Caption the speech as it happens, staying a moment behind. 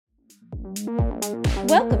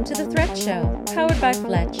Welcome to the Threat Show, powered by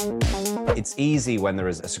Fletch. It's easy when there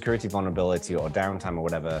is a security vulnerability or downtime or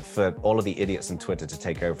whatever for all of the idiots on Twitter to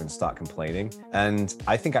take over and start complaining. And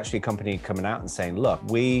I think actually a company coming out and saying, look,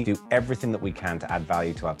 we do everything that we can to add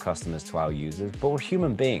value to our customers, to our users, but we're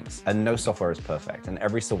human beings and no software is perfect. And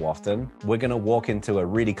every so often, we're going to walk into a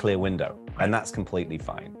really clear window and that's completely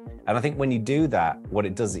fine. And I think when you do that, what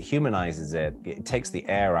it does, it humanizes it. It takes the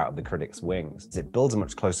air out of the critic's wings. It builds a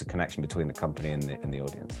much closer connection between the company and the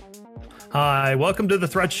audience. Hi, welcome to the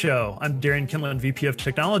Threat Show. I'm Darian Kinlan, VP of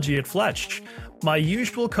Technology at Fletch. My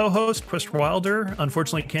usual co-host, Chris Wilder,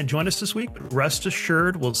 unfortunately can't join us this week, but rest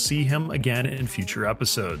assured we'll see him again in future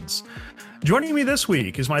episodes. Joining me this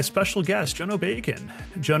week is my special guest, Jono Bacon.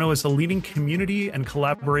 Jono is a leading community and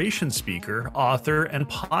collaboration speaker, author, and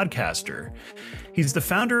podcaster. He's the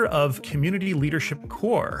founder of Community Leadership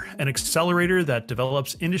Core, an accelerator that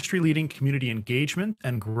develops industry-leading community engagement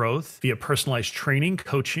and growth via personalized training,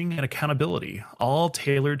 coaching, and accountability, all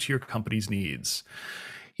tailored to your company's needs.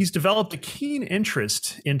 He's developed a keen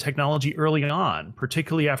interest in technology early on,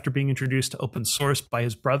 particularly after being introduced to open source by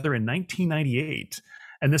his brother in 1998.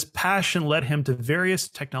 And this passion led him to various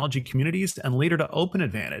technology communities and later to Open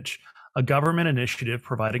Advantage, a government initiative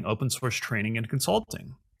providing open source training and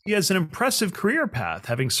consulting. He has an impressive career path,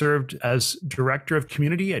 having served as director of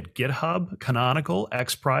community at GitHub, Canonical,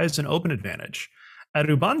 XPRIZE, and Open Advantage. At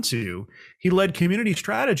Ubuntu, he led community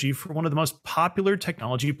strategy for one of the most popular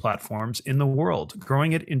technology platforms in the world,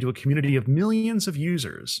 growing it into a community of millions of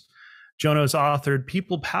users. Jono has authored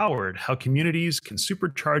People Powered: How Communities Can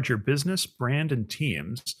Supercharge Your Business, Brand, and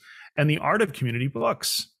Teams, and The Art of Community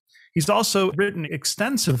books. He's also written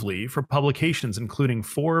extensively for publications including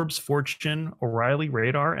Forbes, Fortune, O'Reilly,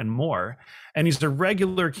 Radar, and more. And he's a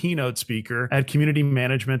regular keynote speaker at community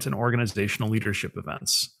management and organizational leadership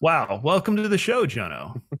events. Wow. Welcome to the show,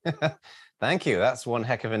 Jono. Thank you. That's one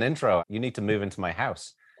heck of an intro. You need to move into my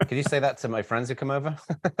house. Can you say that to my friends who come over?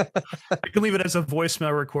 I can leave it as a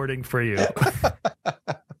voicemail recording for you.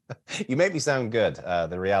 You make me sound good.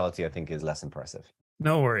 The reality, I think, is less impressive.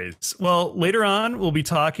 No worries. Well, later on, we'll be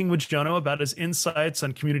talking with Jono about his insights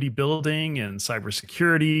on community building and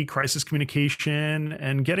cybersecurity, crisis communication,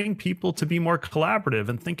 and getting people to be more collaborative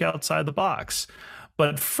and think outside the box.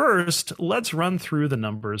 But first, let's run through the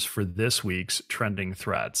numbers for this week's trending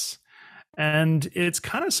threats. And it's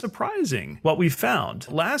kind of surprising what we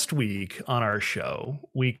found. Last week on our show,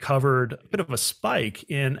 we covered a bit of a spike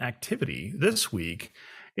in activity. This week,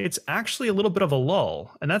 it's actually a little bit of a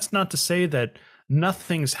lull. And that's not to say that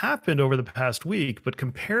nothing's happened over the past week, but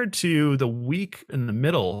compared to the week in the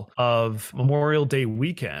middle of Memorial Day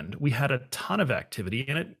weekend, we had a ton of activity,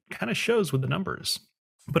 and it kind of shows with the numbers.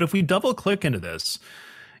 But if we double click into this,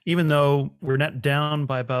 even though we're net down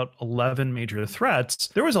by about 11 major threats,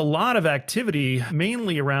 there was a lot of activity,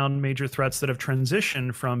 mainly around major threats that have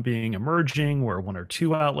transitioned from being emerging, where one or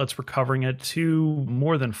two outlets were covering it, to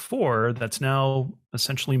more than four that's now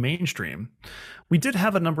essentially mainstream. We did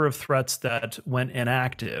have a number of threats that went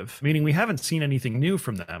inactive, meaning we haven't seen anything new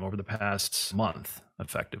from them over the past month,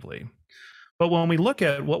 effectively. But when we look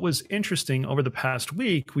at what was interesting over the past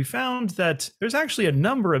week, we found that there's actually a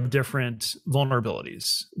number of different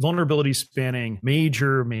vulnerabilities spanning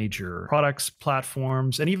major products,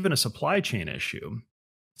 platforms, and even a supply chain issue.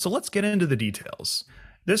 So let's get into the details.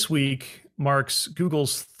 This week marks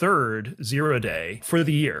Google's third zero day for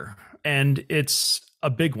the year, and it's a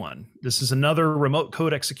big one. This is another remote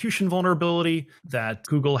code execution vulnerability that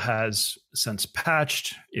Google has since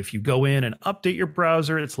patched. If you go in and update your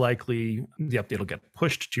browser, it's likely the update will get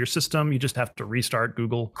pushed to your system. You just have to restart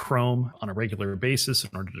Google Chrome on a regular basis in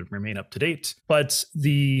order to remain up to date. But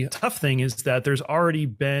the tough thing is that there's already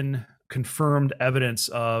been confirmed evidence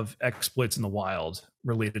of exploits in the wild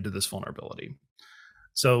related to this vulnerability.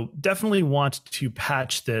 So definitely want to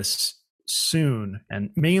patch this soon, and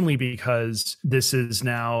mainly because this is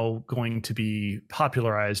now going to be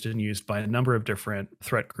popularized and used by a number of different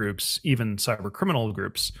threat groups, even cyber criminal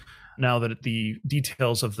groups, now that the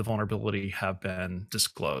details of the vulnerability have been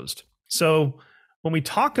disclosed. So when we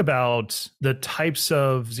talk about the types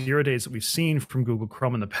of zero days that we've seen from Google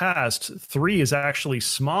Chrome in the past, 3 is actually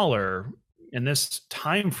smaller in this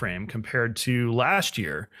time frame compared to last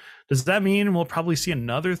year. Does that mean we'll probably see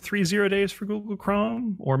another 3 0 days for Google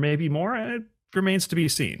Chrome, or maybe more? It remains to be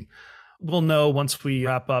seen. We'll know once we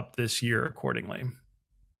wrap up this year accordingly.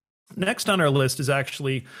 Next on our list is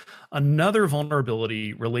actually another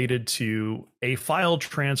vulnerability related to a file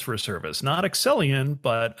transfer service, not Excellion,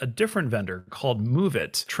 but a different vendor called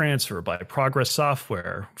MoveIt Transfer by Progress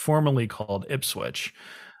Software, formerly called Ipswitch.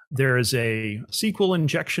 There is a SQL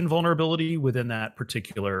injection vulnerability within that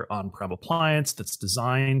particular on-prem appliance that's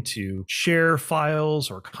designed to share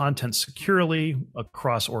files or content securely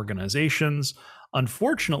across organizations.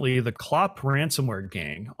 Unfortunately, the Clop ransomware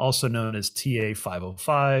gang, also known as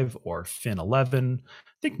TA505 or Fin11,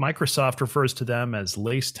 I think Microsoft refers to them as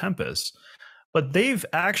Lace Tempest, but they've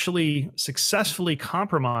actually successfully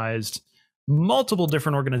compromised multiple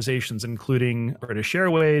different organizations, including British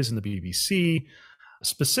Airways and the BBC,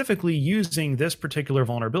 specifically using this particular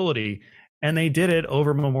vulnerability. And they did it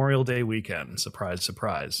over Memorial Day weekend. Surprise,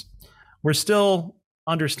 surprise. We're still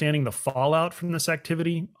understanding the fallout from this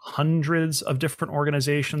activity. Hundreds of different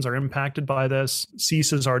organizations are impacted by this.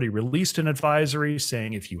 CISA has already released an advisory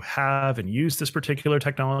saying if you have and use this particular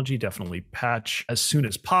technology, definitely patch as soon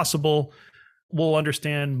as possible. We'll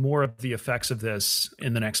understand more of the effects of this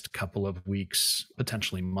in the next couple of weeks,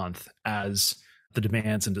 potentially month, as the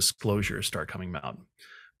demands and disclosures start coming out.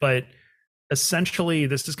 But essentially,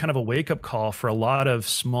 this is kind of a wake-up call for a lot of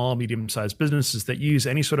small, medium-sized businesses that use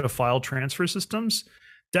any sort of file transfer systems.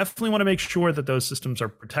 Definitely want to make sure that those systems are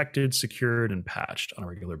protected, secured, and patched on a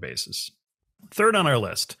regular basis. Third on our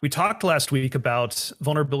list, we talked last week about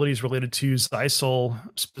vulnerabilities related to Xysol,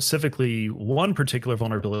 specifically one particular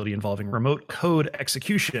vulnerability involving remote code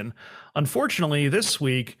execution. Unfortunately, this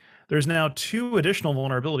week, there's now 2 additional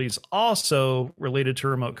vulnerabilities also related to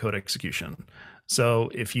remote code execution. So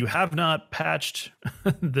if you have not patched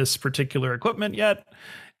this particular equipment yet,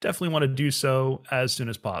 definitely want to do so as soon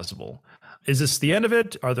as possible. Is this the end of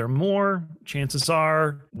it? Are there more? Chances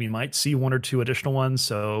are we might see 1 or 2 additional ones.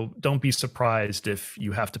 So don't be surprised if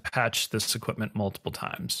you have to patch this equipment multiple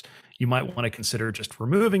times. You might want to consider just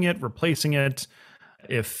removing it, replacing it,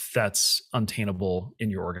 if that's untenable in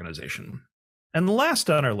your organization. And last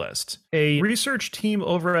on our list, a research team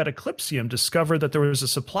over at Eclipsium discovered that there was a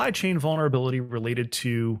supply chain vulnerability related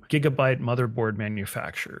to Gigabyte motherboard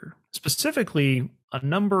manufacture. Specifically, a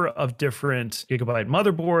number of different Gigabyte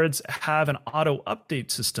motherboards have an auto update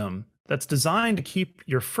system that's designed to keep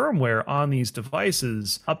your firmware on these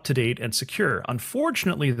devices up to date and secure.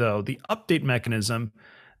 Unfortunately, though, the update mechanism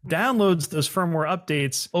downloads those firmware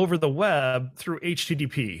updates over the web through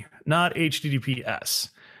HTTP, not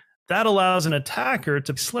HTTPS. That allows an attacker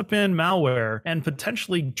to slip in malware and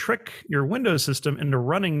potentially trick your Windows system into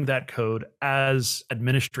running that code as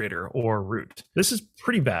administrator or root. This is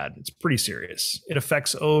pretty bad. It's pretty serious. It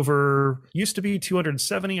affects used to be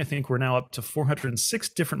 270. I think we're now up to 406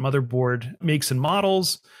 different motherboard makes and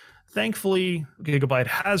models. Thankfully, Gigabyte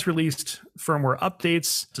has released firmware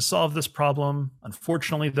updates to solve this problem.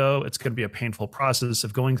 Unfortunately, though, it's going to be a painful process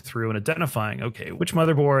of going through and identifying, okay, which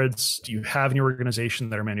motherboards do you have in your organization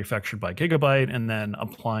that are manufactured by Gigabyte, and then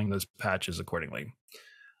applying those patches accordingly.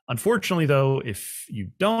 Unfortunately, though, if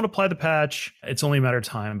you don't apply the patch, it's only a matter of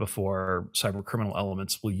time before cyber criminal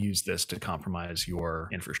elements will use this to compromise your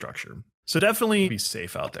infrastructure. So definitely be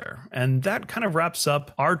safe out there. And that kind of wraps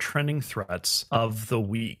up our trending threats of the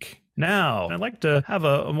week. Now, I'd like to have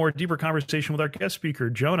a more deeper conversation with our guest speaker,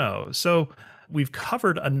 Jono. So we've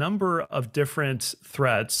covered a number of different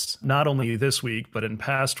threats, not only this week, but in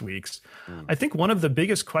past weeks. I think one of the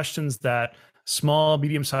biggest questions that small,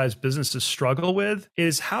 medium-sized businesses struggle with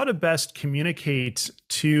is how to best communicate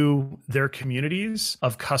to their communities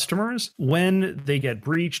of customers when they get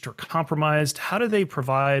breached or compromised. How do they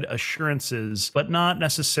provide assurances, but not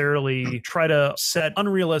necessarily try to set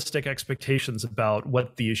unrealistic expectations about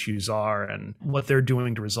what the issues are and what they're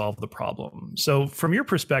doing to resolve the problem? So from your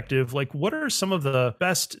perspective, what are some of the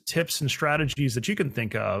best tips and strategies that you can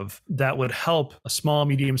think of that would help a small,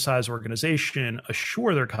 medium-sized organization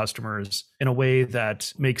assure their customers in a way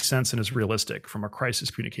that makes sense and is realistic from a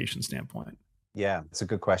crisis communication standpoint? Yeah, it's a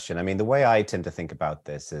good question. I mean, the way I tend to think about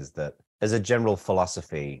this is that as a general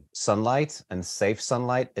philosophy, sunlight and safe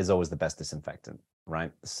sunlight is always the best disinfectant,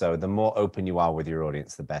 right? So the more open you are with your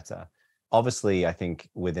audience, the better. Obviously, I think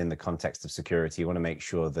within the context of security, you want to make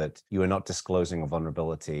sure that you are not disclosing a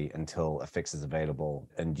vulnerability until a fix is available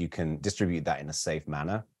and you can distribute that in a safe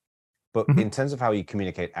manner. But in terms of how you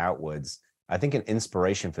communicate outwards, I think an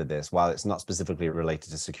inspiration for this, while it's not specifically related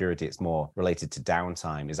to security, it's more related to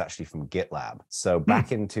downtime, is actually from GitLab. So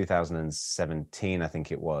back in 2017, I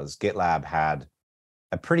think it was, GitLab had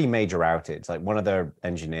a pretty major outage. One of their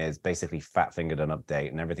engineers basically fat-fingered an update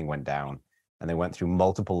and everything went down. And they went through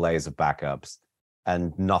multiple layers of backups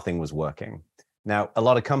and nothing was working. Now, a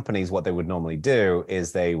lot of companies, what they would normally do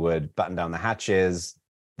is they would batten down the hatches,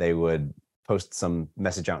 they would post some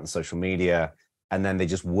message out on social media, and then they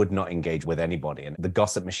just would not engage with anybody. And the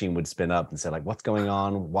gossip machine would spin up and say, what's going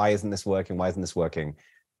on? Why isn't this working? Why isn't this working?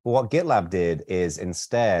 But what GitLab did is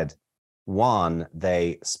instead One,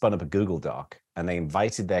 they spun up a Google Doc and they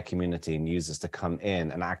invited their community and users to come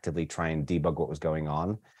in and actively try and debug what was going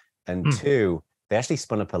on. And two, they actually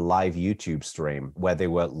spun up a live YouTube stream where they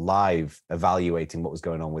were live evaluating what was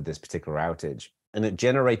going on with this particular outage. And it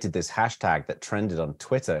generated this hashtag that trended on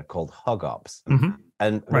Twitter called HugOps.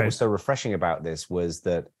 And what was so refreshing about this was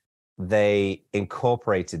that they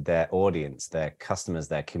incorporated their audience, their customers,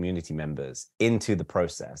 their community members into the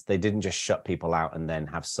process. They didn't just shut people out and then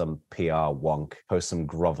have some PR wonk post some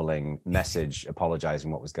groveling message apologizing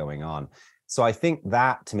what was going on. So I think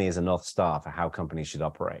that to me is a North Star for how companies should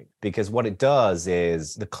operate, because what it does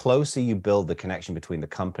is the closer you build the connection between the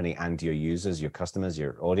company and your users, your customers,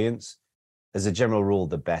 your audience, as a general rule,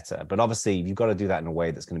 the better. But obviously you've got to do that in a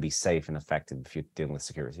way that's going to be safe and effective if you're dealing with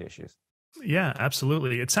security issues. Yeah,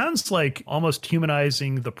 absolutely. It sounds like almost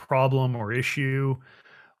humanizing the problem or issue,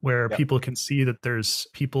 where people can see that there's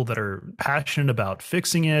people that are passionate about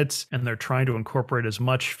fixing it, and they're trying to incorporate as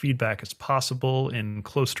much feedback as possible in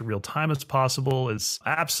close to real time as possible, is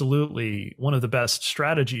absolutely one of the best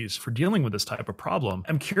strategies for dealing with this type of problem.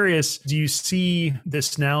 I'm curious, do you see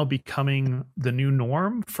this now becoming the new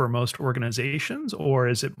norm for most organizations, or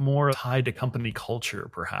is it more tied to company culture,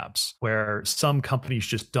 perhaps, where some companies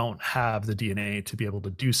just don't have the DNA to be able to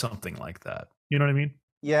do something like that? You know what I mean?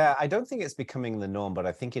 Yeah, I don't think it's becoming the norm, but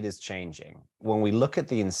I think it is changing. When we look at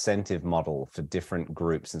the incentive model for different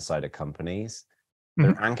groups inside of companies,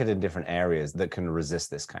 they're anchored in different areas that can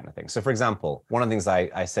resist this kind of thing. So for example, one of the things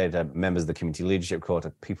I say to members of the community leadership core,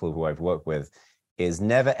 to people who I've worked with, is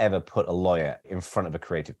never ever put a lawyer in front of a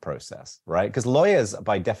creative process, right? Because lawyers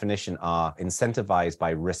by definition are incentivized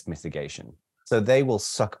by risk mitigation. So they will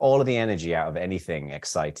suck all of the energy out of anything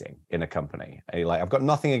exciting in a company. Like, I've got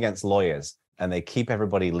nothing against lawyers, and they keep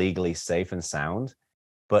everybody legally safe and sound.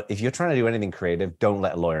 But if you're trying to do anything creative, don't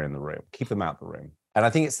let a lawyer in the room. Keep them out of the room. And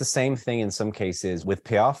I think it's the same thing in some cases with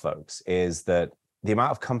PR folks, is that the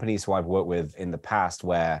amount of companies who I've worked with in the past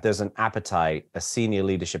where there's an appetite, a senior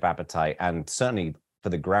leadership appetite, and certainly for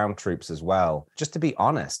the ground troops as well, just to be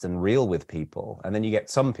honest and real with people. And then you get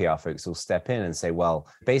some PR folks who'll step in and say, well,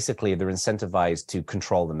 basically they're incentivized to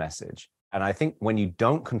control the message. And I think when you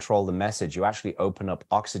don't control the message, you actually open up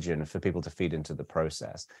oxygen for people to feed into the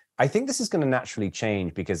process. I think this is going to naturally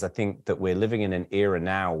change, because I think that we're living in an era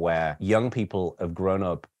now where young people have grown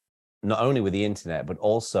up not only with the internet, but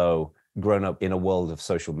also grown up in a world of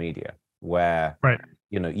social media where,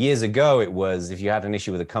 years ago it was, if you had an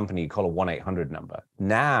issue with a company, you call a 1-800 number.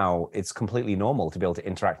 Now it's completely normal to be able to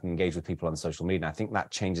interact and engage with people on social media. And I think that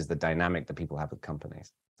changes the dynamic that people have with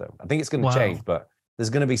companies. So I think it's going to change, but there's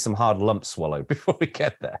going to be some hard lumps swallowed before we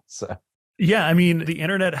get there. So, yeah, I mean, the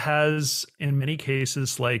internet has, in many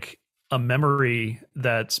cases, like a memory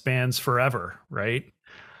that spans forever, right?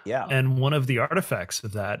 Yeah. And one of the artifacts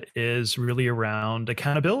of that is really around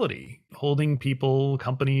accountability, holding people,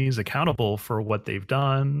 companies accountable for what they've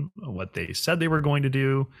done, what they said they were going to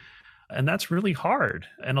do. And that's really hard.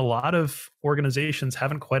 And a lot of organizations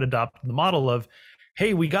haven't quite adopted the model of,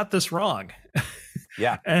 hey, we got this wrong.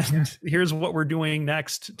 Yeah. And here's what we're doing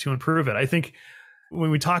next to improve it. I think when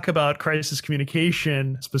we talk about crisis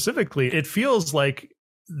communication specifically, it feels like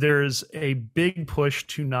there's a big push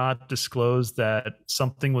to not disclose that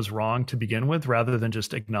something was wrong to begin with, rather than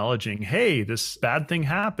just acknowledging, hey, this bad thing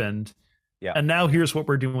happened. Yeah. And now here's what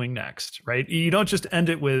we're doing next, right? You don't just end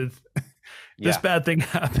it with this bad thing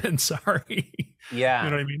happened. Sorry. Yeah. You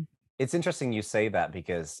know what I mean? It's interesting you say that,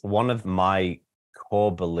 because one of my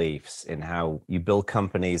core beliefs in how you build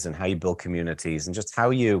companies and how you build communities and just how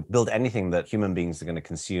you build anything that human beings are going to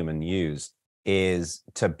consume and use is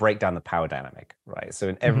to break down the power dynamic, right? So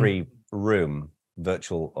in every room,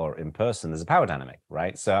 virtual or in person, there's a power dynamic,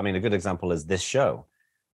 right? So, I mean, a good example is this show.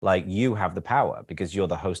 Like, you have the power because you're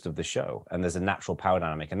the host of the show, and there's a natural power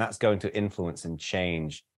dynamic, and that's going to influence and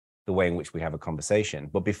change the way in which we have a conversation.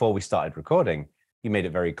 But before we started recording, you made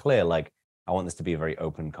it very clear, like, I want this to be a very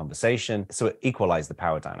open conversation. So it equalized the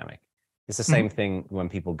power dynamic. It's the same thing when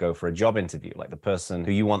people go for a job interview. Like, the person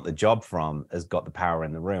who you want the job from has got the power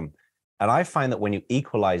in the room. And I find that when you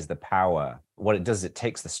equalize the power, what it does is it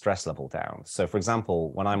takes the stress level down. So for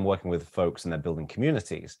example, when I'm working with folks and they're building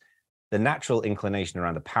communities, the natural inclination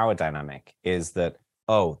around the power dynamic is that,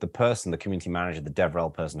 oh, the person, the community manager, the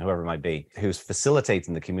DevRel person, whoever it might be, who's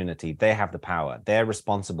facilitating the community, they have the power. They're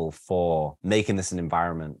responsible for making this an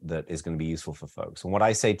environment that is going to be useful for folks. And what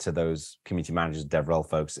I say to those community managers, DevRel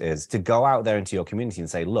folks, is to go out there into your community and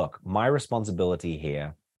say, look, my responsibility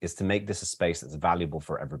here is to make this a space that's valuable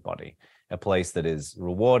for everybody, a place that is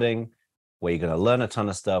rewarding, where you're going to learn a ton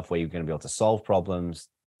of stuff, where you're going to be able to solve problems,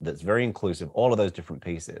 that's very inclusive, all of those different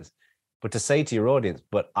pieces. but to say to your audience,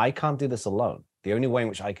 but I can't do this alone. The only way in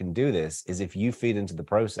which I can do this is if you feed into the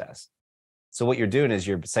process. So what you're doing is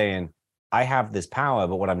you're saying, I have this power,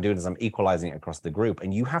 but what I'm doing is I'm equalizing it across the group.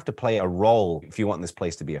 And you have to play a role if you want this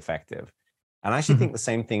place to be effective. And I actually think the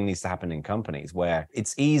same thing needs to happen in companies, where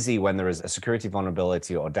it's easy when there is a security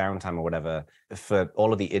vulnerability or downtime or whatever for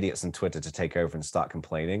all of the idiots on Twitter to take over and start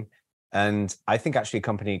complaining. And I think actually a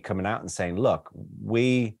company coming out and saying, look,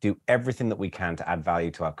 we do everything that we can to add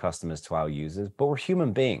value to our customers, to our users, but we're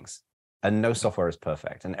human beings and no software is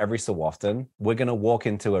perfect. And every so often, we're going to walk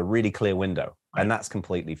into a really clear window, and that's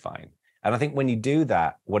completely fine. And I think when you do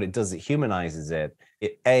that, what it does, it humanizes it.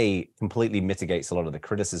 It completely mitigates a lot of the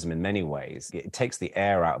criticism in many ways. It takes the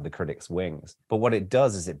air out of the critic's wings. But what it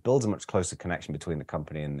does is it builds a much closer connection between the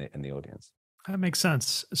company and the audience. That makes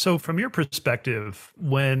sense. So from your perspective,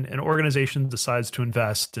 when an organization decides to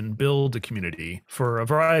invest and build a community for a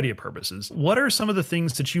variety of purposes, what are some of the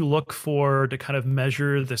things that you look for to kind of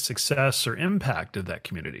measure the success or impact of that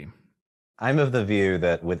community? I'm of the view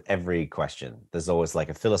that with every question, there's always like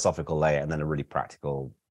a philosophical layer and then a really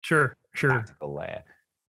practical layer.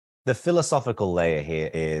 The philosophical layer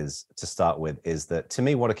here is, to start with, is that to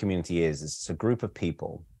me, what a community is it's a group of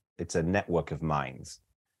people. It's a network of minds.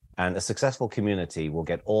 And a successful community will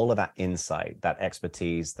get all of that insight, that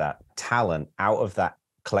expertise, that talent out of that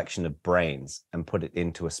collection of brains and put it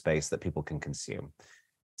into a space that people can consume.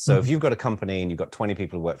 So if you've got a company and you've got 20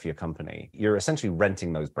 people who work for your company, you're essentially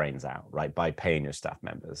renting those brains out, right, by paying your staff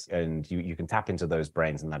members. And you can tap into those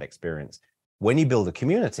brains and that experience. When you build a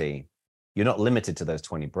community, you're not limited to those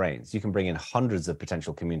 20 brains. You can bring in hundreds of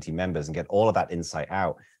potential community members and get all of that insight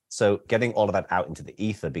out. So getting all of that out into the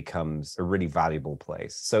ether becomes a really valuable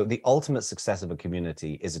place. So the ultimate success of a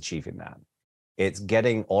community is achieving that. It's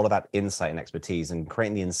getting all of that insight and expertise and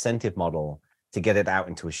creating the incentive model to get it out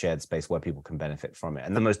into a shared space where people can benefit from it.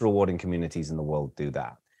 And the most rewarding communities in the world do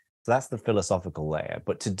that. So that's the philosophical layer.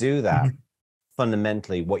 But to do that,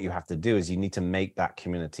 fundamentally, what you have to do is you need to make that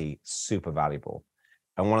community super valuable.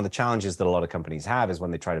 And one of the challenges that a lot of companies have is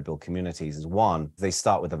when they try to build communities is, one, they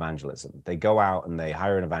start with evangelism. They go out and they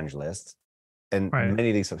hire an evangelist, and many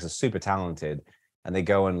of these folks are super talented, and they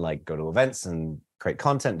go and go to events and create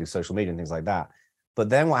content, do social media and things like that. But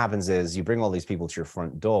then what happens is you bring all these people to your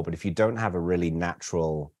front door, but if you don't have a really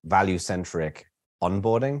natural, value-centric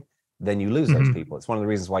onboarding, then you lose those people. It's one of the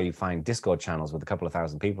reasons why you find Discord channels with a couple of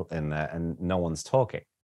thousand people in there and no one's talking.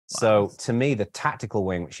 So to me, the tactical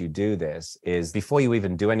way in which you do this is, before you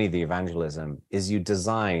even do any of the evangelism, is you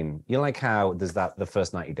design, like how there's the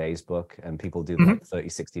first 90 days book and people do the 30,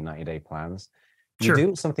 60, 90-day plans. You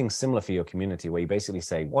do something similar for your community where you basically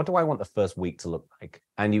say, what do I want the first week to look like?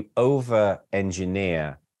 And you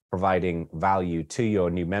over-engineer providing value to your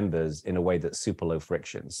new members in a way that's super low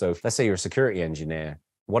friction. So let's say you're a security engineer.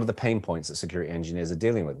 What are the pain points that security engineers are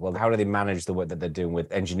dealing with? Well, how do they manage the work that they're doing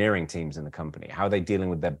with engineering teams in the company? How are they dealing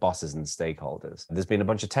with their bosses and stakeholders? There's been a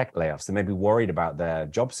bunch of tech layoffs. They may be worried about their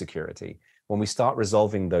job security. When we start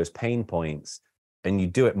resolving those pain points, and you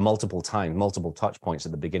do it multiple times, multiple touch points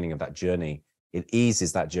at the beginning of that journey, it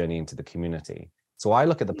eases that journey into the community. So I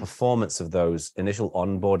look at the performance of those initial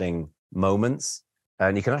onboarding moments,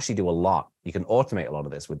 and you can actually do a lot. You can automate a lot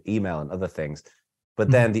of this with email and other things. But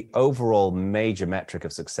then the overall major metric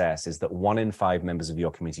of success is that 1 in 5 members of your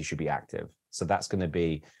community should be active. So that's going to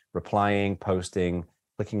be replying, posting,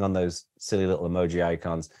 clicking on those silly little emoji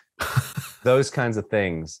icons, those kinds of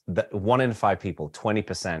things. That 1 in 5 people,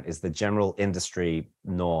 20%, is the general industry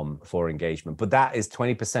norm for engagement. But that is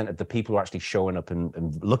 20% of the people who are actually showing up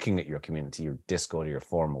and looking at your community, your Discord or your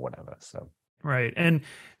forum or whatever. So right. And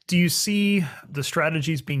do you see the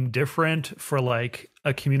strategies being different for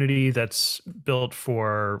a community that's built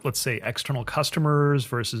for, let's say, external customers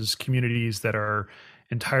versus communities that are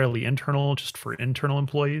entirely internal, just for internal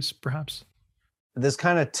employees, perhaps? There's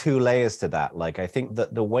kind of 2 layers to that. I think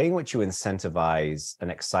that the way in which you incentivize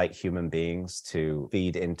and excite human beings to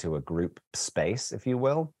feed into a group space, if you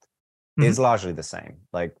will, is largely the same.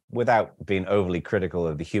 Without being overly critical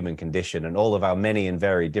of the human condition and all of our many and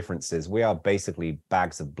varied differences, we are basically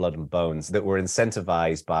bags of blood and bones that were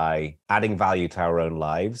incentivized by adding value to our own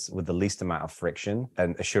lives with the least amount of friction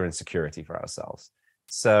and assuring security for ourselves.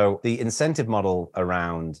 So the incentive model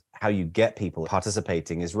around how you get people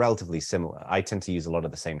participating is relatively similar. I tend to use a lot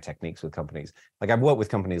of the same techniques with companies. I've worked with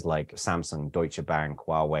companies like Samsung, Deutsche Bank,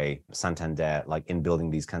 Huawei, Santander, in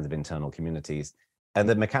building these kinds of internal communities. And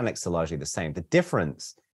the mechanics are largely the same. The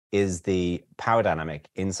difference is the power dynamic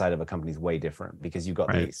inside of a company is way different, because you've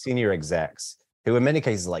got the senior execs who in many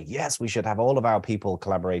cases are yes, we should have all of our people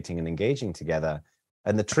collaborating and engaging together.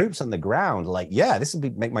 And the troops on the ground this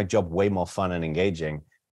would make my job way more fun and engaging.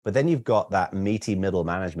 But then you've got that meaty middle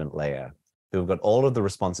management layer who've got all of the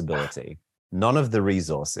responsibility, none of the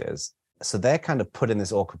resources. So they're kind of put in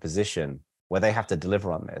this awkward position where they have to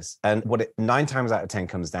deliver on this. And what it 9 times out of 10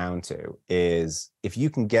 comes down to is if you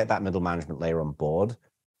can get that middle management layer on board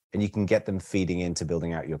and you can get them feeding into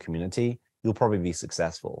building out your community, you'll probably be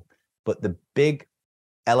successful. But the big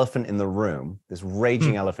elephant in the room, this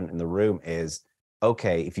raging elephant in the room is,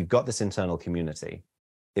 okay, if you've got this internal community,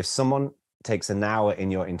 if someone takes an hour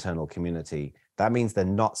in your internal community, that means they're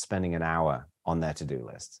not spending an hour on their to-do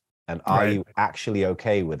list. And are you actually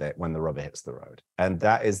okay with it when the rubber hits the road? And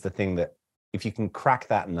that is the thing that if you can crack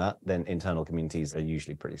that nut, then internal communities are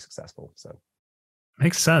usually pretty successful. So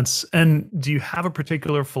makes sense. And do you have a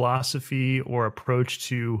particular philosophy or approach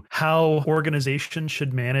to how organizations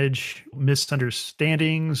should manage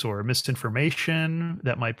misunderstandings or misinformation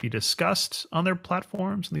that might be discussed on their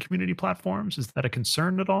platforms and the community platforms? Is that a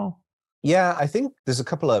concern at all? yeah, I think there's a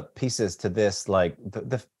couple of pieces to this, like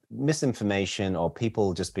the misinformation or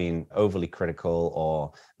people just being overly critical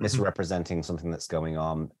or misrepresenting something that's going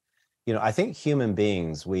on. I think human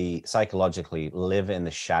beings, we psychologically live in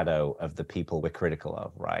the shadow of the people we're critical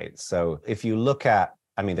of, right? So if you look at,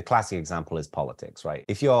 the classic example is politics, right?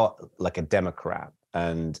 If you're like a Democrat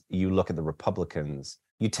and you look at the Republicans,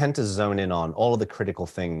 you tend to zone in on all of the critical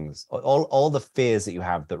things, all the fears that you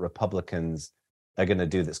have that Republicans are going to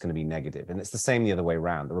do that's going to be negative. And it's the same the other way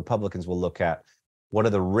around. The Republicans will look at what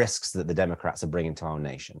are the risks that the Democrats are bringing to our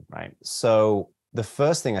nation, right? So the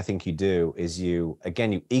first thing I think you do is you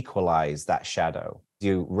equalize that shadow.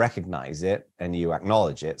 You recognize it and you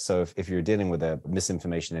acknowledge it. So if you're dealing with a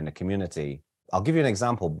misinformation in a community, I'll give you an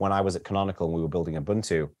example. When I was at Canonical and we were building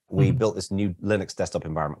Ubuntu, we built this new Linux desktop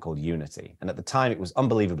environment called Unity. And at the time, it was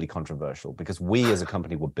unbelievably controversial because we as a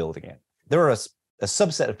company were building it. There were a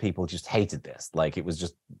subset of people just hated this. Like it was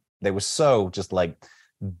just, they were so just like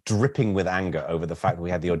dripping with anger over the fact that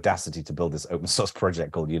we had the audacity to build this open source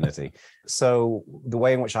project called Unity. So the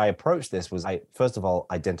way in which I approached this was I, first of all,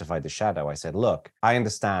 identified the shadow. I said, look, I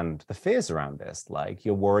understand the fears around this. Like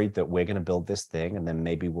you're worried that we're going to build this thing and then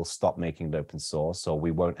maybe we'll stop making it open source or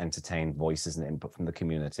we won't entertain voices and input from the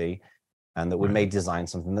community and that we may design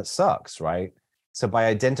something that sucks, right? So by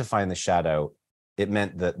identifying the shadow, it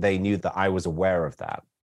meant that they knew that I was aware of that.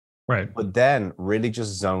 Right. But then really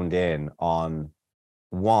just zoned in on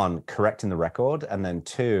one, correcting the record, and then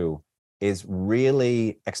two, is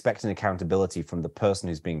really expecting accountability from the person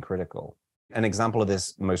who's being critical. An example of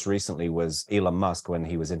this most recently was Elon Musk when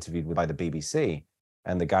he was interviewed by the BBC.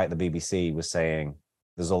 And the guy at the BBC was saying,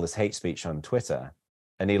 there's all this hate speech on Twitter.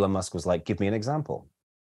 And Elon Musk was like, give me an example.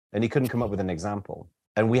 And he couldn't come up with an example.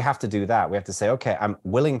 And we have to do that. We have to say, okay, I'm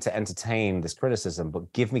willing to entertain this criticism,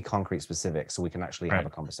 but give me concrete specifics so we can actually have a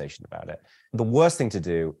conversation about it. The worst thing to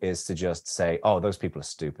do is to just say, oh, those people are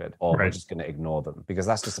stupid, or we're just going to ignore them, because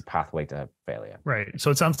that's just a pathway to failure. Right.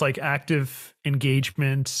 So it sounds like active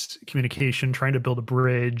engagement, communication, trying to build a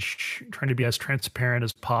bridge, trying to be as transparent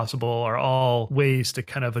as possible are all ways to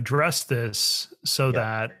kind of address this so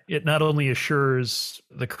that it not only assures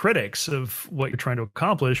the critics of what you're trying to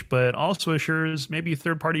accomplish, but also assures maybe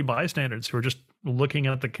third-party bystanders who are just looking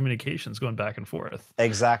at the communications going back and forth.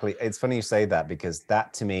 Exactly. It's funny you say that, because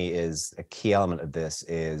that to me is a key element of this.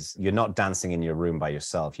 Is you're not dancing in your room by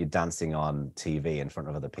yourself, you're dancing on TV in front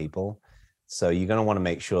of other people. So you're going to want to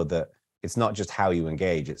make sure that it's not just how you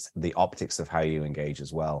engage, it's the optics of how you engage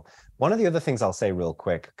as well. One of the other things I'll say real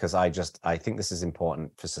quick, because I think this is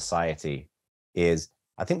important for society, is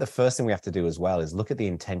I think the first thing we have to do as well is look at the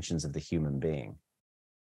intentions of the human being.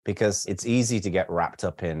 Because it's easy to get wrapped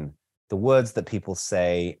up in the words that people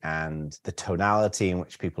say and the tonality in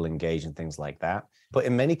which people engage and things like that. But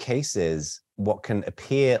in many cases, what can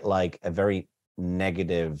appear like a very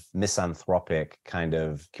negative, misanthropic kind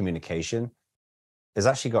of communication has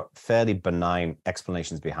actually got fairly benign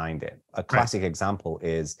explanations behind it. A classic example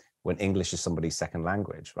is when English is somebody's second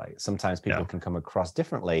language, right? Sometimes people can come across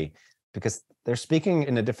differently because they're speaking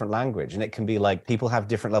in a different language. And it can be like people have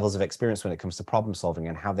different levels of experience when it comes to problem solving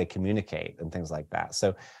and how they communicate and things like that.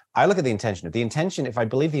 So I look at the intention. If I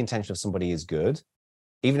believe the intention of somebody is good,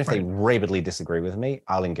 even if they rabidly disagree with me,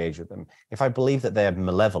 I'll engage with them. If I believe that they're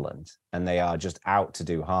malevolent and they are just out to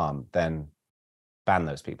do harm, then ban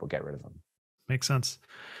those people, get rid of them. Makes sense.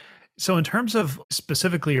 So in terms of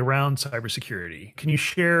specifically around cybersecurity, can you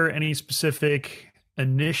share any specific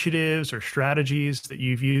initiatives or strategies that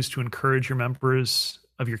you've used to encourage your members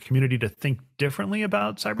of your community to think differently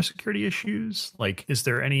about cybersecurity issues? Like, is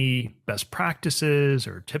there any best practices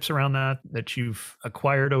or tips around that you've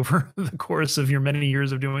acquired over the course of your many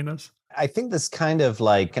years of doing this? I think there's kind of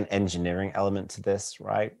like an engineering element to this,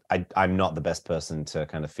 right? I'm not the best person to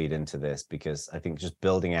kind of feed into this because I think just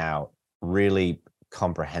building out really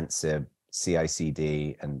comprehensive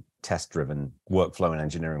CI/CD and test-driven workflow and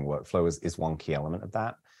engineering workflow is one key element of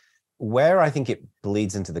that. Where I think it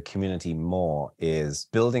bleeds into the community more is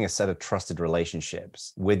building a set of trusted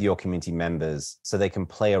relationships with your community members so they can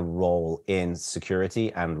play a role in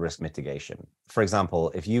security and risk mitigation. For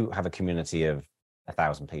example, if you have a community of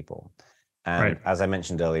 1,000 people, and as I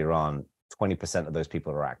mentioned earlier on, 20% of those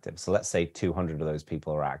people are active. So let's say 200 of those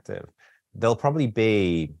people are active. There'll probably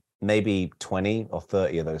be maybe 20 or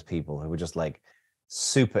 30 of those people who are just like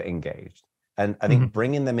super engaged. And I think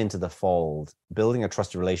bringing them into the fold, building a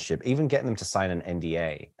trusted relationship, even getting them to sign an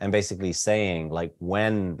NDA and basically saying like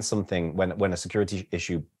when a security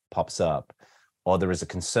issue pops up or there is a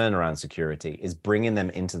concern around security, is bringing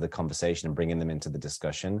them into the conversation and bringing them into the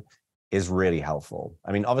discussion is really helpful.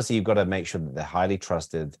 I mean, obviously you've got to make sure that they're highly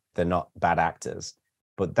trusted, they're not bad actors,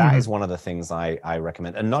 but that is one of the things I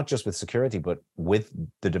recommend. And not just with security, but with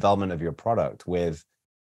the development of your product, with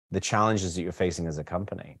the challenges that you're facing as a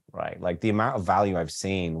company, right? Like the amount of value I've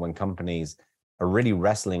seen when companies are really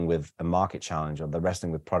wrestling with a market challenge or they're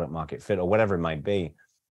wrestling with product market fit or whatever it might be,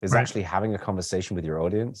 is actually having a conversation with your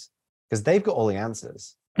audience because they've got all the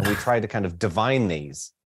answers. And we try to kind of divine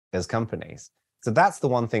these as companies. So that's the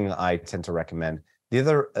one thing that I tend to recommend. The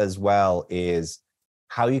other as well is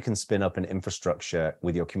how you can spin up an infrastructure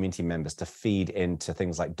with your community members to feed into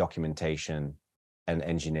things like documentation and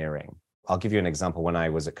engineering. I'll give you an example. When I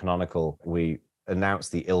was at Canonical, we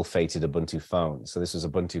announced the ill-fated Ubuntu phone. So this was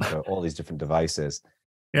Ubuntu for all these different devices.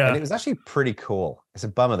 Yeah. And it was actually pretty cool. It's a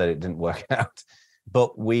bummer that it didn't work out.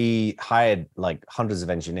 But we hired like hundreds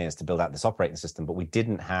of engineers to build out this operating system, but we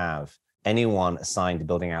didn't have anyone assigned to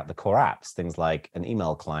building out the core apps, things like an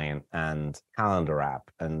email client and calendar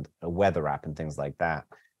app and a weather app and things like that.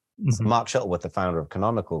 So Mark Shuttleworth, the founder of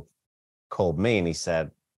Canonical, called me and he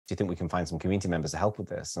said, do you think we can find some community members to help with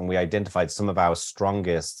this? And we identified some of our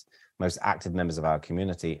strongest, most active members of our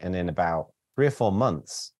community. And in about 3 or 4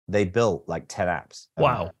 months, they built like 10 apps.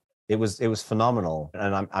 Wow. It was phenomenal.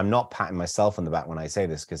 And I'm not patting myself on the back when I say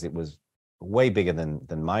this, because it was way bigger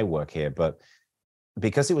than my work here. But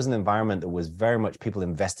because it was an environment that was very much people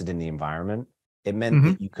invested in the environment, it meant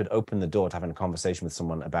that you could open the door to having a conversation with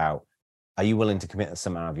someone about, are you willing to commit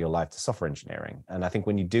some amount of your life to software engineering? And I think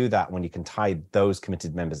when you do that, when you can tie those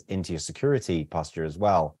committed members into your security posture as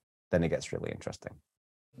well, then it gets really interesting.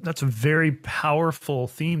 That's a very powerful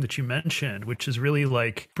theme that you mentioned, which is really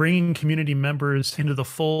like bringing community members into the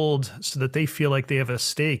fold so that they feel like they have a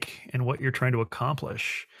stake in what you're trying to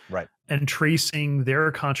accomplish. Right. And tracing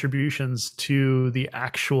their contributions to the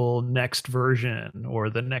actual next version or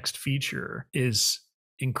the next feature is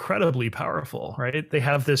incredibly powerful, right? They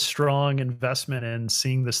have this strong investment in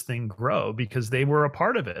seeing this thing grow because they were a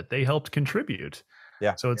part of it. They helped contribute.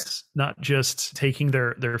 Yeah. So it's not just taking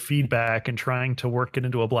their feedback and trying to work it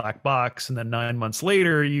into a black box. And then 9 months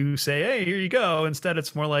later, you say, hey, here you go. Instead,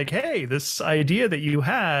 it's more like, hey, this idea that you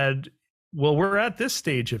had, well, we're at this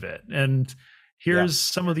stage of it. And here's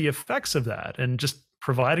some of the effects of that. And just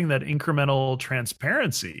providing that incremental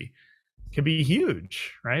transparency can be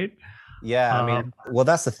huge, right? Yeah, I mean, well,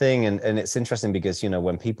 that's the thing. And it's interesting because, you know,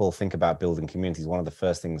 when people think about building communities, one of the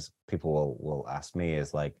first things people will ask me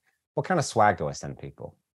is like, what kind of swag do I send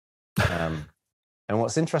people? And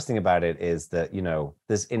what's interesting about it is that, you know,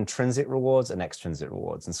 there's intrinsic rewards and extrinsic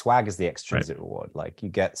rewards. And swag is the extrinsic reward. Like you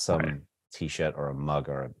get some t-shirt or a mug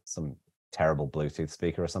or some terrible Bluetooth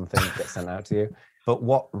speaker or something gets sent out to you. But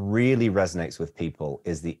what really resonates with people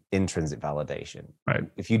is the intrinsic validation. Right.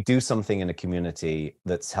 If you do something in a community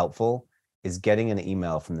that's helpful, is getting an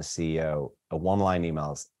email from the CEO, a one-line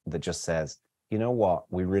email that just says, you know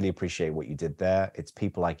what, we really appreciate what you did there. It's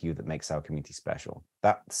people like you that makes our community special.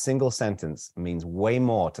 That single sentence means way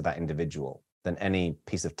more to that individual than any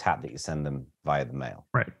piece of tat that you send them via the mail.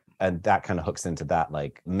 Right. And that kind of hooks into that,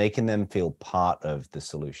 like making them feel part of the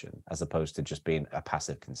solution as opposed to just being a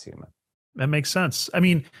passive consumer. That makes sense. I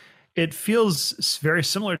mean, it feels very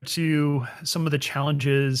similar to some of the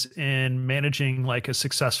challenges in managing like a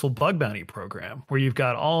successful bug bounty program, where you've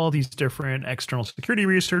got all these different external security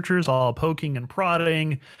researchers all poking and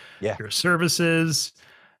prodding your services.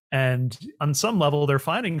 And on some level, they're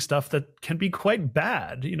finding stuff that can be quite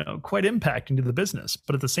bad, you know, quite impacting to the business.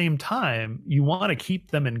 But at the same time, you want to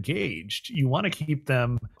keep them engaged. You want to keep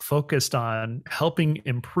them focused on helping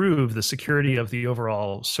improve the security of the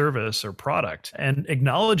overall service or product. And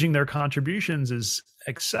acknowledging their contributions is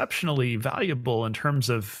exceptionally valuable in terms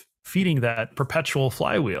of feeding that perpetual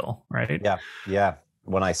flywheel, right? Yeah. Yeah.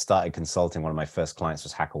 When I started consulting, one of my first clients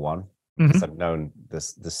was HackerOne. because I've known the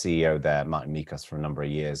CEO there, Martin Mikas, for a number of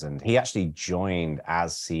years. And he actually joined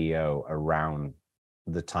as CEO around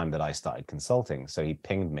the time that I started consulting. So he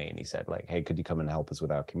pinged me and he said, like, hey, could you come and help us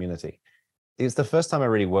with our community? It's the first time I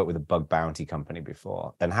really worked with a bug bounty company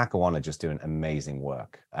before. And HackerOne are just doing amazing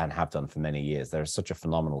work and have done for many years. They're such a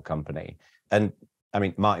phenomenal company. And I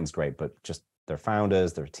mean, Martin's great, but just their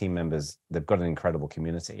founders, their team members, they've got an incredible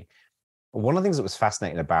community. One of the things that was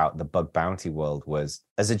fascinating about the bug bounty world was,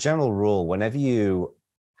 as a general rule, whenever you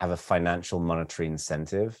have a financial monetary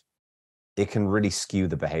incentive, it can really skew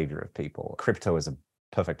the behavior of people. Crypto is a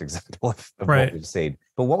perfect example of what we've seen.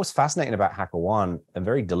 But what was fascinating about HackerOne, and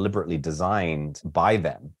very deliberately designed by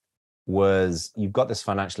them, was you've got this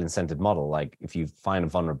financial incentive model. Like if you find a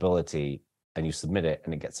vulnerability and you submit it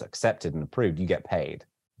and it gets accepted and approved, you get paid.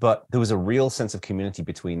 But there was a real sense of community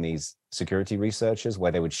between these security researchers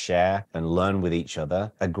where they would share and learn with each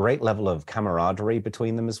other, a great level of camaraderie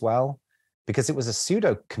between them as well, because it was a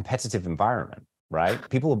pseudo competitive environment, right?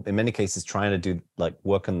 People in many cases trying to do like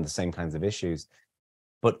work on the same kinds of issues.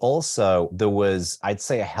 But also there was, I'd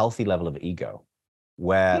say, a healthy level of ego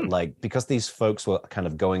where like, because these folks were kind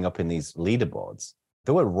of going up in these leaderboards,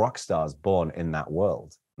 there were rock stars born in that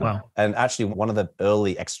world. Wow. And actually, one of the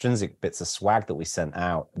early extrinsic bits of swag that we sent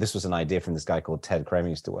out, this was an idea from this guy called Ted Kramer,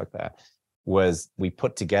 who used to work there, was we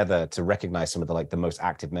put together to recognize some of the most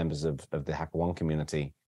active members of the HackerOne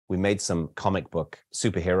community. We made some comic book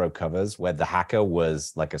superhero covers where the hacker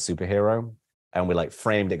was like a superhero, and we like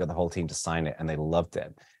framed it, got the whole team to sign it, and they loved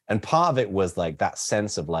it. And part of it was like that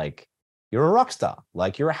sense of like, you're a rock star,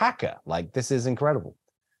 like you're a hacker, like this is incredible.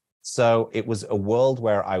 So it was a world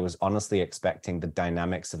where I was honestly expecting the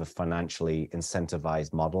dynamics of a financially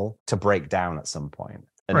incentivized model to break down at some point.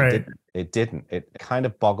 And it didn't. It kind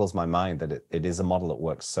of boggles my mind that it is a model that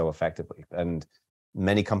works so effectively. And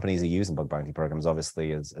many companies are using bug bounty programs,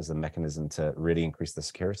 obviously, as a mechanism to really increase the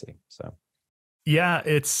security. So yeah,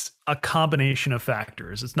 it's a combination of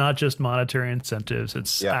factors. It's not just monetary incentives,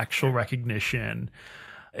 it's actual recognition.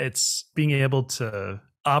 It's being able to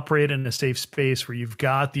operate in a safe space where you've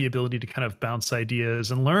got the ability to kind of bounce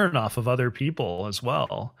ideas and learn off of other people as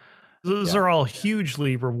well. Those are all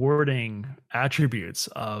hugely rewarding attributes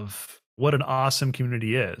of what an awesome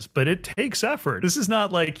community is, but it takes effort. This is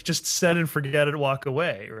not like just set and forget it, walk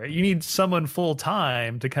away, right? You need someone full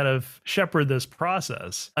time to kind of shepherd this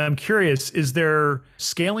process. I'm curious, is there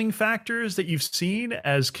scaling factors that you've seen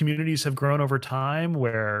as communities have grown over time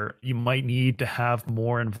where you might need to have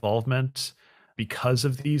more involvement because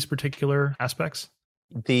of these particular aspects?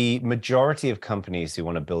 The majority of companies who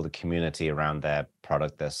want to build a community around their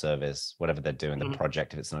product, their service, whatever they're doing, the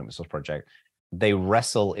project, if it's an open source project, they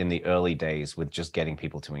wrestle in the early days with just getting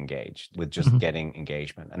people to engage, with just getting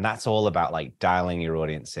engagement. And that's all about like dialing your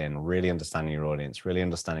audience in, really understanding your audience, really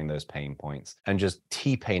understanding those pain points, and just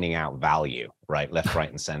T-paining out value, right? Left, right,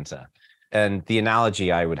 and center. And the analogy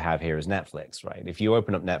I would have here is Netflix, right? If you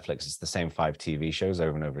open up Netflix, it's the same 5 TV shows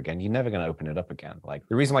over and over again. You're never going to open it up again. Like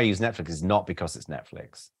the reason why I use Netflix is not because it's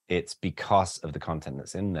Netflix. It's because of the content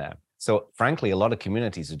that's in there. So frankly, a lot of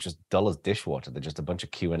communities are just dull as dishwater. They're just a bunch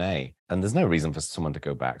of Q&A, and there's no reason for someone to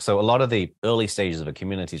go back. So a lot of the early stages of a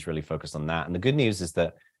community is really focused on that. And the good news is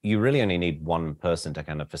that you really only need one person to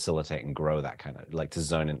kind of facilitate and grow that kind of like to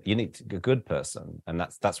zone in. You need a good person. And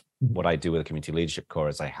that's what I do with the community leadership core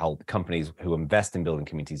is I help companies who invest in building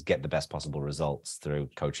communities get the best possible results through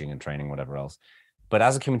coaching and training, whatever else. But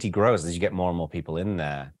as a community grows, as you get more and more people in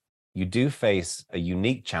there, you do face a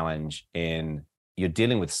unique challenge in you're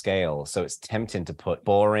dealing with scale. So it's tempting to put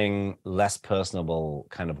boring, less personable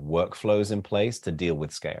kind of workflows in place to deal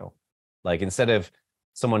with scale. Like instead of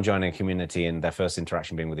someone joining a community and their first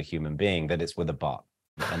interaction being with a human being, that it's with a bot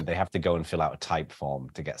and they have to go and fill out a type form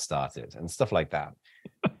to get started and stuff like that.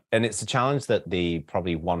 And it's a challenge that the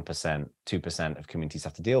probably 1%, 2% of communities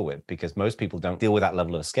have to deal with, because most people don't deal with that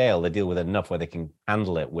level of scale. They deal with enough where they can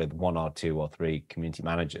handle it with 1 or 2 or 3 community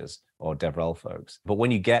managers or DevRel folks. But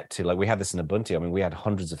when you get to, like we had this in Ubuntu, I mean, we had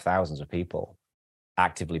hundreds of thousands of people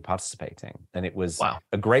actively participating. And it was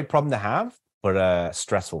a great problem to have, but a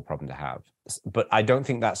stressful problem to have. But I don't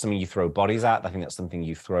think that's something you throw bodies at. I think that's something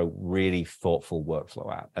you throw really thoughtful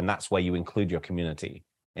workflow at. And that's where you include your community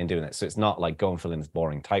in doing it. So it's not like go and fill in this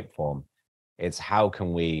boring type form. It's how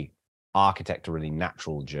can we architect a really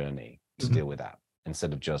natural journey to deal with that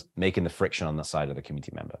instead of just making the friction on the side of the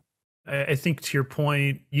community member. I think to your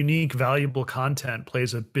point, unique, valuable content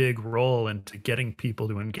plays a big role into getting people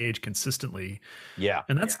to engage consistently. Yeah.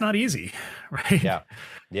 And that's not easy, right?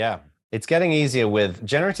 Yeah. It's getting easier with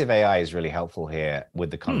generative AI is really helpful here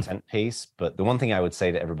with the content piece. But the one thing I would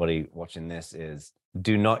say to everybody watching this is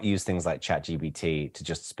do not use things like ChatGPT to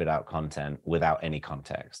just spit out content without any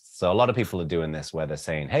context. So a lot of people are doing this where they're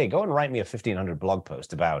saying, hey, go and write me a 1,500 blog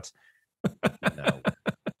post about,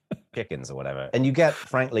 chickens or whatever. And you get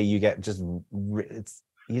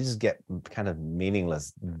kind of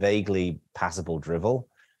meaningless, vaguely passable drivel.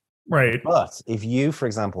 Right. But if you, for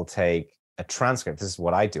example, take a transcript, this is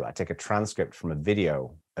what I do. I take a transcript from a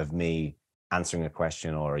video of me answering a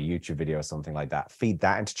question or a YouTube video or something like that, feed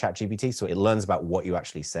that into ChatGPT so it learns about what you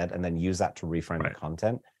actually said and then use that to reframe the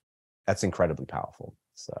content. That's incredibly powerful.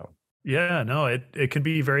 So yeah, no, it can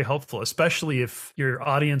be very helpful, especially if your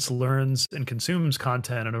audience learns and consumes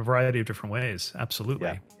content in a variety of different ways.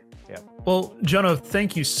 Absolutely. Yeah. Well, Jono,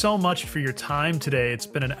 thank you so much for your time today. It's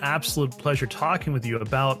been an absolute pleasure talking with you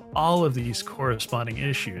about all of these corresponding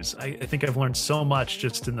issues. I think I've learned so much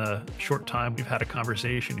just in the short time we've had a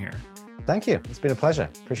conversation here. Thank you. It's been a pleasure.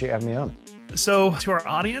 Appreciate you having me on. So to our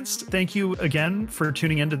audience, thank you again for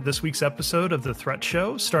tuning into this week's episode of The Threat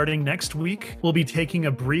Show. Starting next week, we'll be taking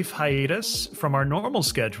a brief hiatus from our normal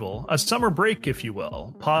schedule, a summer break, if you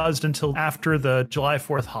will, paused until after the July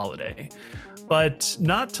 4th holiday. But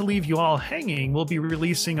not to leave you all hanging, we'll be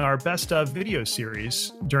releasing our best of video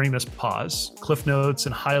series during this pause. Cliff notes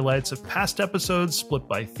and highlights of past episodes split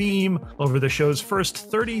by theme over the show's first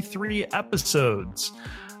 33 episodes.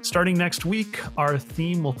 Starting next week, our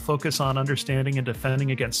theme will focus on understanding and defending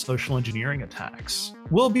against social engineering attacks.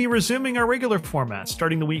 We'll be resuming our regular format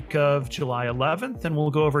starting the week of July 11th, and we'll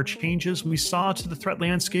go over changes we saw to the threat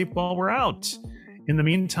landscape while we're out. In the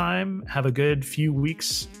meantime, have a good few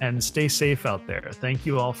weeks and stay safe out there. Thank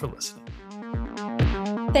you all for listening.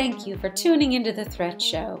 Thank you for tuning into The Threat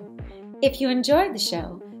Show. If you enjoyed the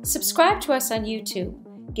show, subscribe to us on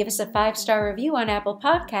YouTube, give us a 5-star review on Apple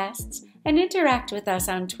Podcasts, and interact with us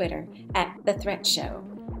on Twitter @The Threat Show.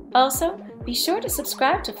 Also, be sure to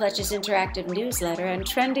subscribe to Fletch's interactive newsletter and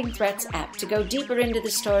Trending Threats app to go deeper into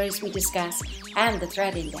the stories we discuss and the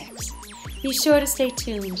Threat Index. Be sure to stay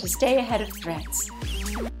tuned to stay ahead of threats.